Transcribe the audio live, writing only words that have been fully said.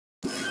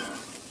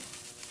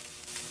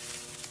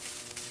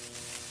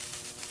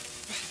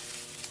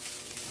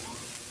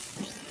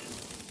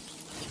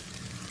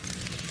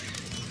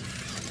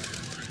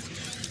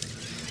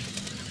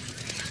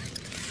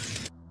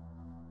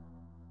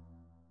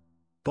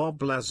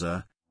Bob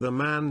Lazar, the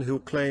man who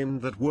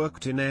claimed that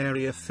worked in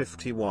Area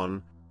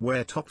 51,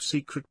 where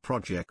top-secret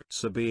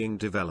projects are being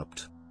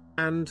developed.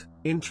 And,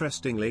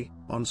 interestingly,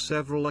 on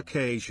several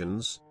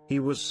occasions, he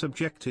was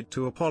subjected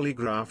to a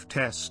polygraph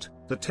test.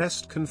 The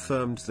test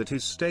confirmed that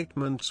his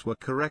statements were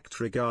correct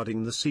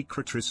regarding the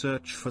secret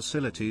research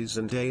facilities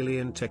and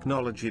alien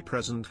technology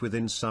present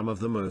within some of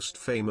the most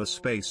famous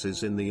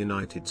bases in the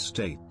United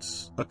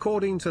States.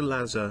 According to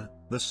Lazar,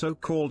 the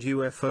so-called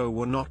UFO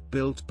were not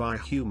built by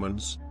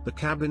humans. The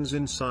cabins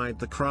inside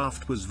the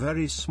craft was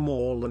very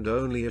small and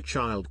only a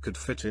child could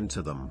fit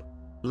into them.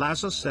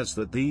 Lazar says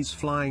that these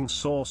flying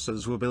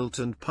saucers were built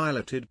and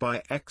piloted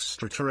by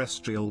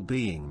extraterrestrial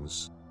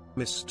beings.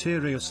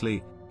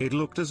 Mysteriously, it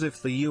looked as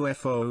if the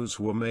UFOs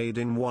were made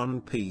in one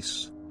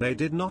piece. They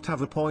did not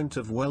have a point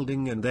of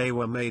welding and they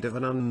were made of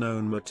an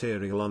unknown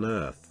material on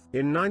Earth.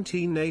 In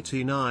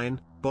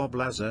 1989, Bob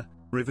Lazar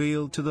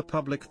revealed to the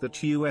public that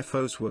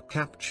UFOs were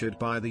captured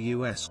by the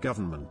US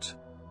government.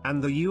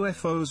 And the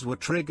UFOs were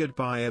triggered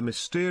by a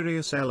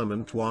mysterious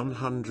element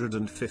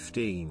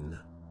 115.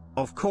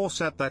 Of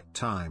course, at that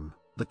time,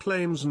 the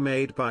claims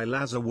made by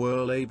Lazar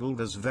were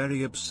labeled as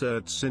very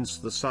absurd since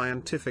the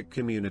scientific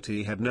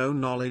community had no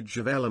knowledge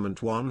of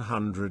element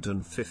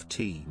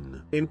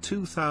 115. In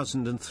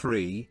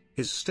 2003,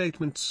 his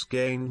statements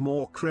gained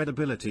more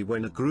credibility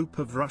when a group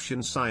of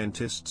Russian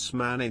scientists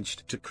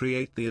managed to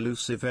create the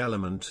elusive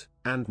element,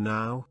 and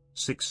now,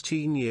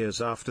 16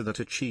 years after that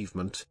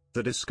achievement,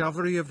 the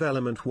discovery of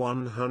element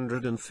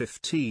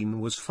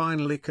 115 was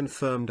finally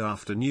confirmed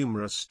after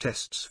numerous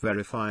tests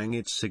verifying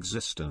its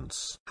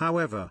existence.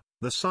 However,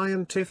 the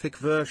scientific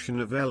version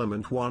of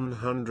element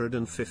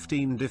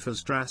 115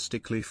 differs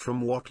drastically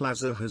from what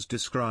Lazar has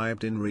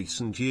described in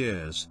recent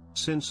years,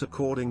 since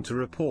according to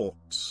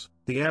reports,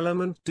 the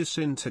element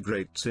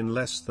disintegrates in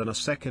less than a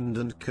second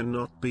and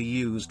cannot be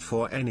used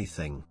for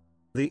anything.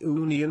 The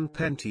union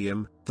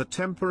pentium, the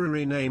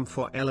temporary name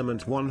for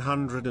element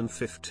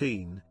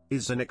 115,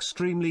 is an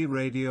extremely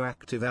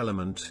radioactive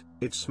element.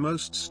 Its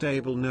most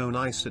stable known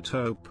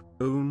isotope,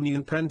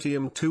 union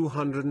pentium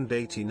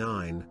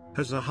 289,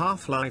 has a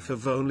half-life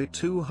of only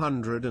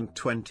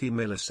 220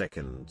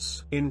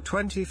 milliseconds. In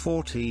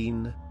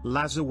 2014,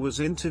 Lazar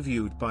was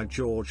interviewed by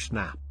George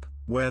Knapp,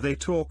 where they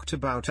talked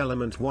about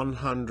element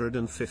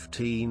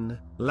 115.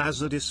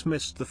 Lazar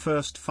dismissed the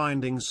first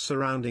findings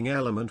surrounding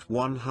element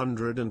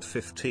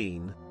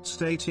 115,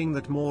 stating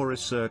that more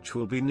research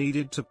will be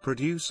needed to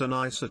produce an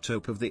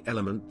isotope of the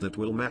element that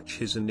will match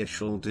his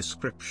initial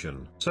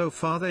description. So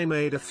far they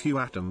made a few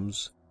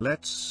atoms,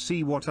 let's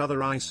see what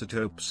other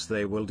isotopes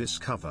they will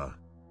discover.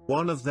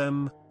 One of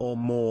them, or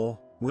more,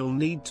 will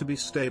need to be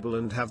stable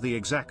and have the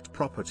exact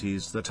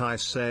properties that I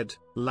said,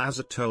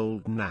 Lazar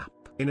told Knapp.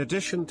 In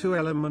addition to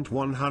element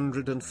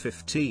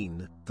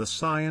 115, the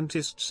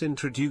scientists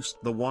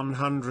introduced the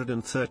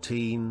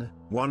 113,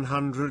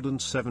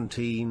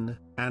 117,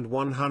 and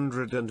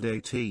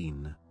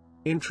 118.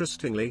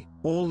 Interestingly,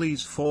 all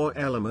these four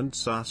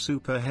elements are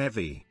super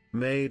heavy,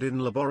 made in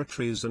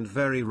laboratories and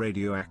very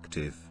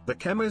radioactive. The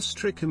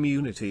chemistry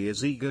community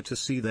is eager to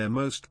see their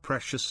most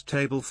precious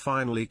table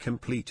finally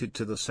completed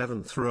to the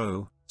 7th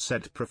row,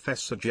 said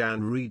Professor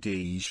Jan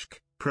Riedijk,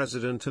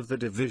 president of the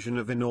Division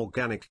of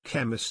Inorganic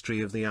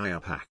Chemistry of the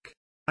IUPAC.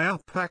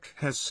 IUPAC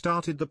has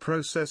started the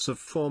process of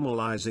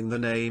formalizing the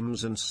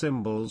names and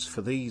symbols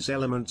for these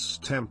elements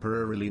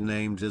temporarily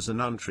named as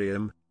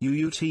enantium,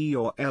 UUT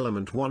or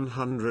element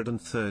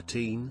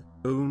 113,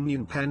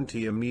 union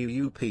pentium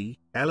UUP,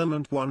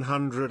 element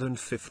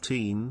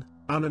 115,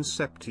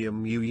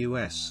 unanseptium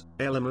UUS,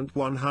 element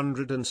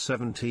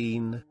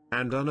 117,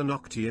 and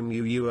unanoctium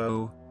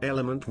UUO,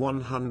 element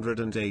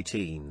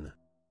 118.